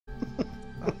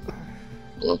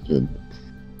Fucking.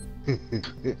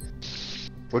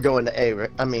 We're going to A, right?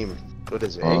 I mean, what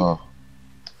is it? A? Hold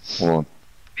on.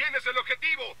 Tienes el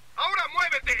objetivo. Ahora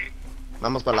muévete.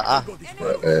 Vamos para la A.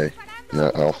 A.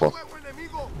 Yeah, Alpha.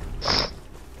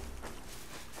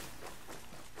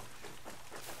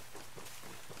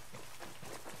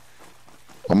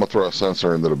 I'm gonna throw a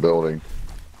sensor into the building,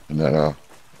 and then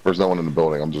there's no one in the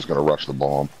building. I'm just gonna rush the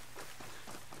bomb.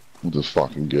 We'll just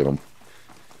fucking get him.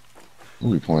 Who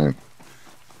are we playing?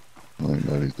 I don't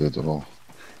know he's dead at all.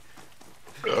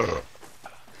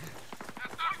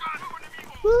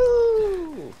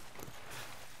 Woo!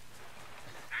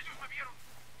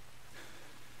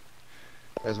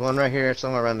 There's one right here,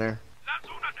 somewhere around there.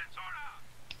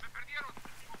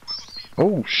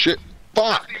 Oh shit!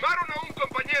 Fuck!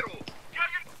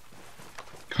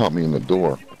 Caught me in the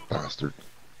door, bastard.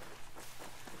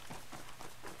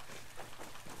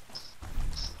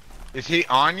 Is he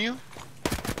on you?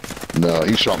 No,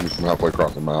 he shot me from halfway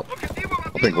across the map.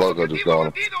 I think Loco just got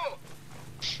him.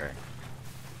 Sure.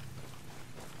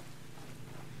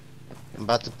 I'm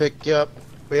about to pick you up.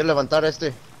 Voy a levantar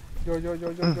este. Yo.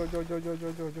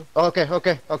 Okay.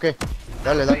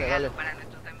 Dale.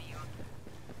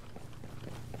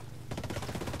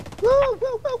 Woo.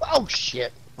 Oh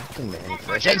shit. Fucking man.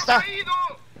 Ahí está.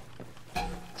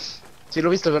 Sí lo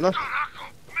viste, ¿verdad?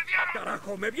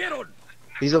 Carajo, me vieron.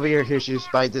 He's over here. She's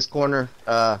by this corner.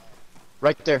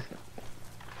 Right there.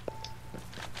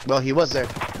 Well, he was there.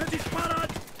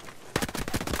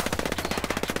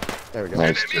 There we go.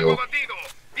 Nice kill.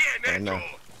 I know.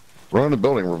 Run in the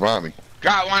building, revive me.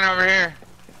 Got one over here.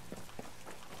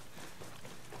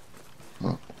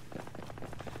 Huh.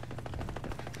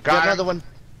 Got another one.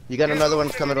 You got another one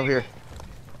coming over here.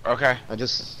 Okay. I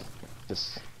just.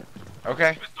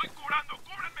 Okay.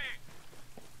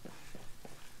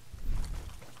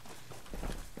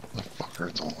 The fucker,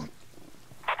 it's on.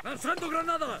 Lanzando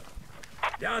granada.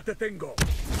 Ya te tengo.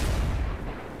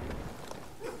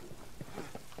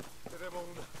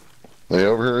 They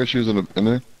over here issues in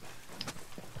there?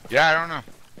 Yeah, I don't know.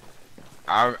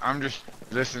 I'm just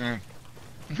listening.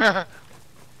 Déjame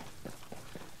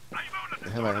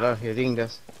agarrar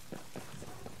jeringas.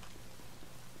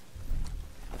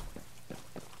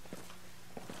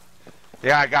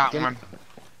 Yeah, I got one.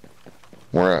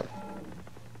 Where at?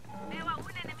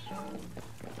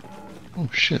 Oh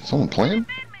shit, someone playing?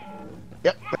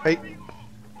 Yep, right.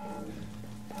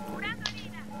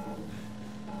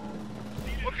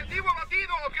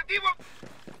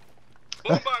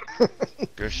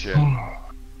 Good shit.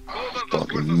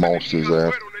 Fucking mulched his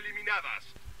ass.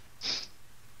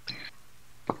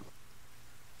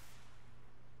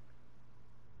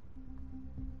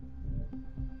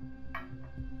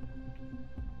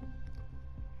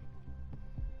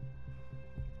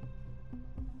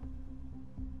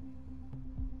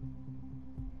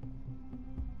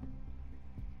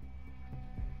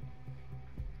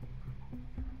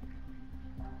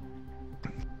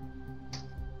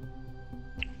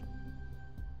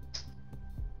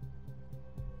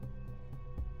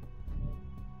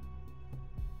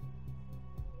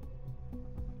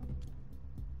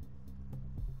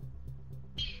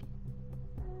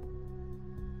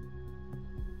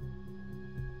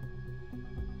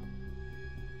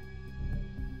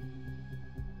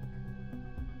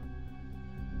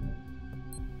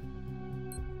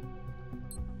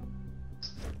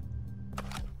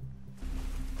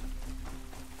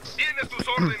 Tienes tus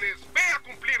órdenes. Ve a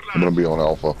cumplirlas. I'm gonna be on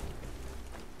Alpha.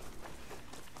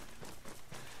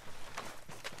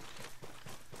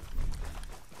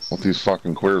 Let these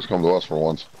fucking queers come to us for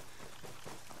once.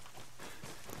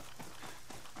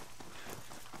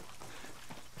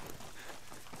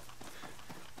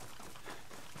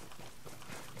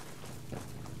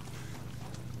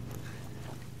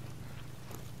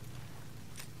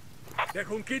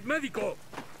 Dejo un kit médico.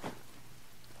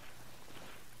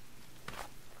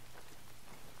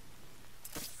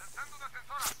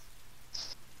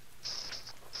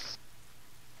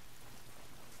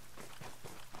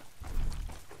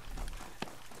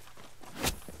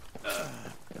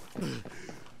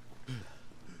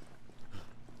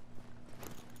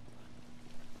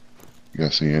 You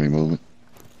guys see any movement?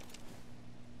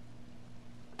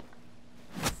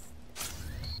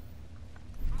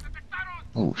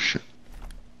 Oh shit.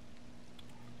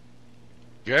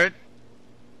 Good?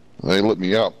 They lit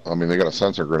me up. I mean, they got a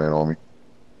sensor grenade on me.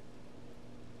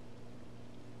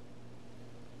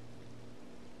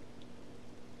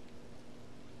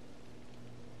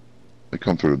 They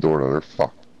come through the door, though. They're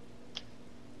fucked.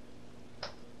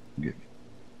 Get me.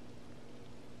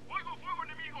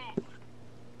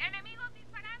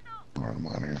 Alright, I'm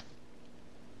out of here.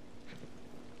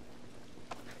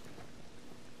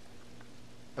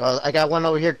 I got one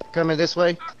over here coming this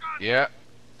way. Yeah.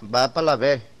 Va para la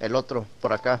B, el otro,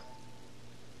 por acá.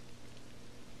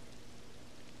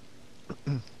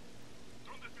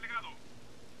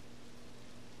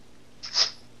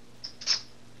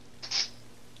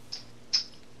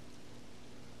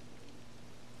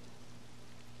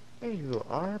 There you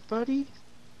are, buddy.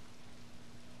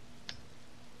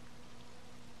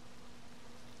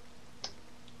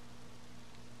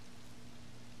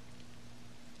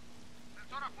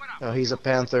 Oh, he's a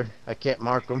panther. I can't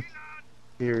mark him.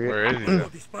 Here, Where is he? Tengo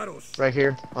disparos. right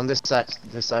here on this side.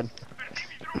 This side.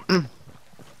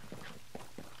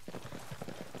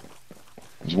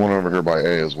 There's one over here by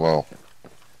A as well.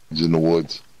 He's in the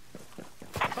woods.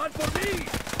 ¡Van por mí!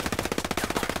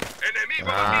 ¡Enemigo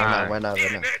Ah. Buena,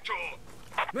 bien buena, hecho!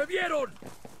 ¡Me vieron!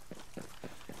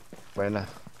 buena.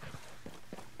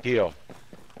 Heal.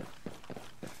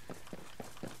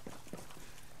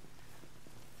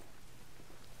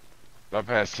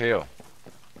 Lopez, heal.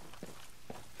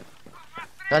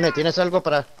 Dani, ¿tienes algo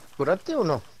para curarte o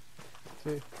no?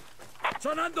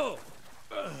 ¡Sonando!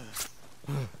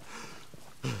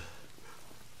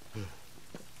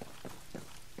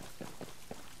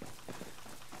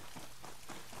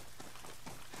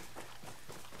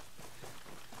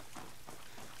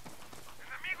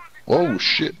 Oh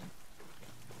shit.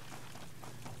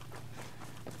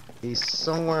 He's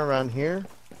somewhere around here.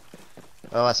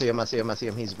 Oh, I see him.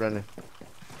 He's running.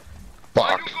 ¡Hay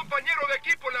Fuck. un compañero de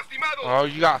equipo lastimado! Oh,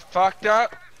 you got fucked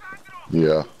up?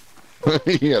 Yeah.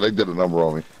 Yeah, they did a number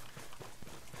on me.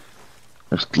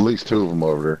 There's at least 2 of them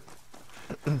over there.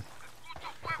 ¡Escucho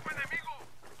fuego enemigo!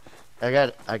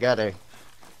 I got a.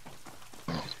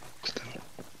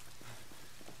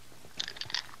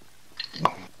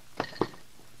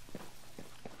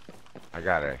 I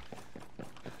got it.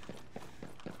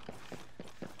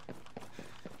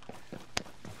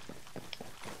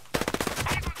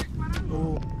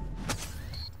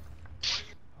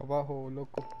 Abajo,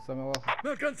 loco. Están abajo. ¡Me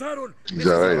alcanzaron! He's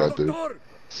all right, ¡Necesito dude. doctor!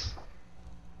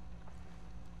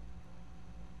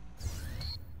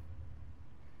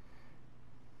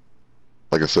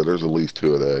 Like I said, there's at least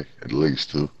 2 of they. At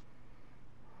least 2.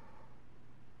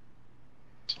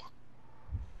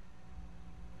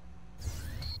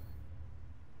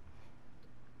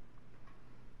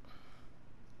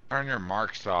 Turn your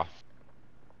marks off.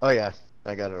 Oh yeah,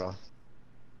 I got it all.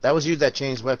 That was you that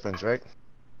changed weapons, right?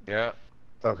 Yeah.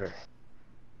 Okay.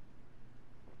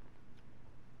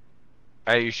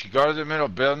 Hey, you should go to the middle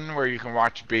building where you can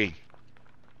watch B.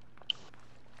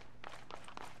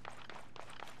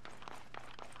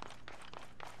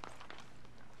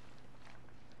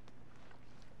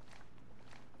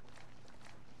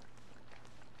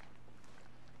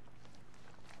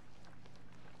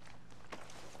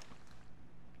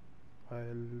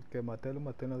 El que maté lo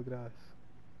maté en las gradas.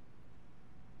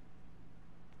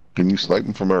 Can you snipe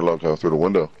him from there, Loco, through the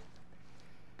window?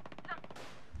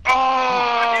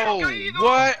 Oh!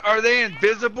 What? Are they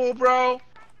invisible, bro?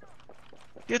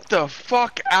 Get the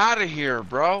fuck out of here,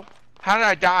 bro. How did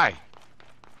I die?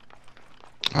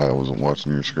 I wasn't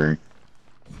watching your screen.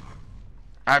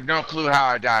 I have no clue how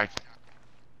I died.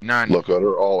 None. Loco,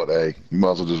 they're all at A. You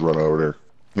might as well just run over there.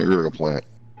 You're gonna plant.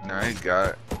 No, he's got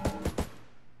it.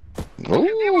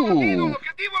 ¡Objetivo abatido! Ooh.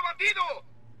 ¡Objetivo abatido!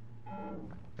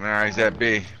 No, he's at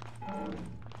B.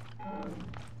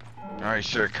 Oh, you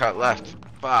should have cut left.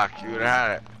 Fuck, you would have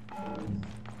had it.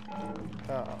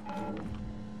 Ah,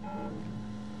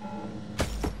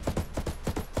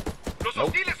 Los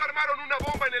hostiles armaron una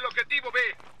bomba en el objetivo B.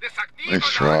 Nice ¡Desactívala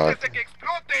try. antes de que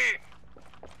explote!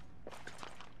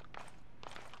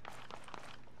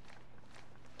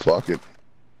 Fuck it.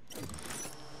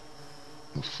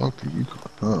 The fuck did you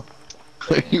call up?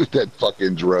 You that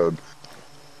fucking drone.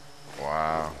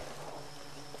 Wow.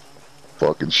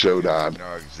 Fucking I showdown.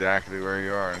 know exactly where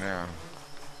you are now.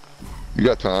 You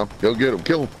got time. Go get him.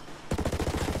 Kill him.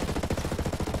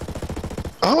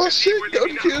 Oh shit, go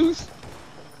to Q's.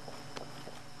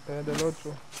 del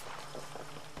otro.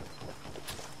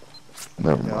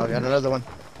 Never Yeah, I got mind. another one.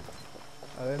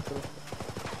 Adentro.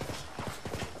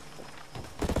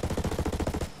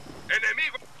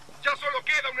 ¡Enemigo! ¡Ya solo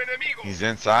queda un enemigo! He's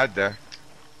inside there.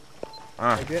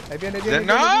 Huh. Ahí viene, ahí viene, ahí Then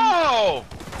viene, ahí viene. no!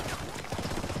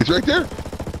 He's right there.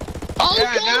 Oh,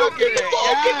 Yeah, got now him. get it.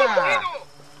 ¡Objetivo Yeah. abatido!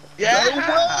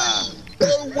 Yeah.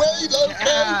 No way, no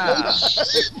Yeah. way.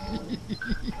 Shit.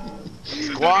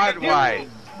 Squad white.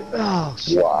 Oh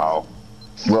shit. Wow.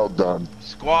 Well done.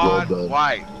 Squad Well done.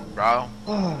 white, bro.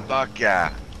 Oh. Fuck yeah.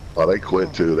 Oh, they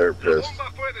quit too. They're La pissed.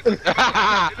 bomba fue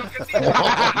desactivada. El objetivo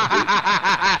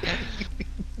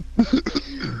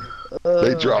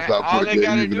They dropped out All for they the game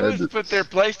gotta even do is ended. put their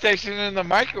PlayStation in the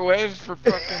microwave for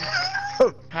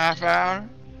fucking half hour.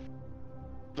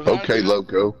 That's what I Okay, do.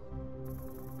 loco.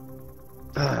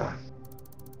 that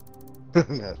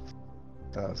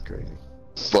was crazy.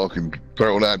 Fucking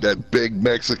throwing out that big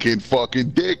Mexican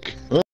fucking dick.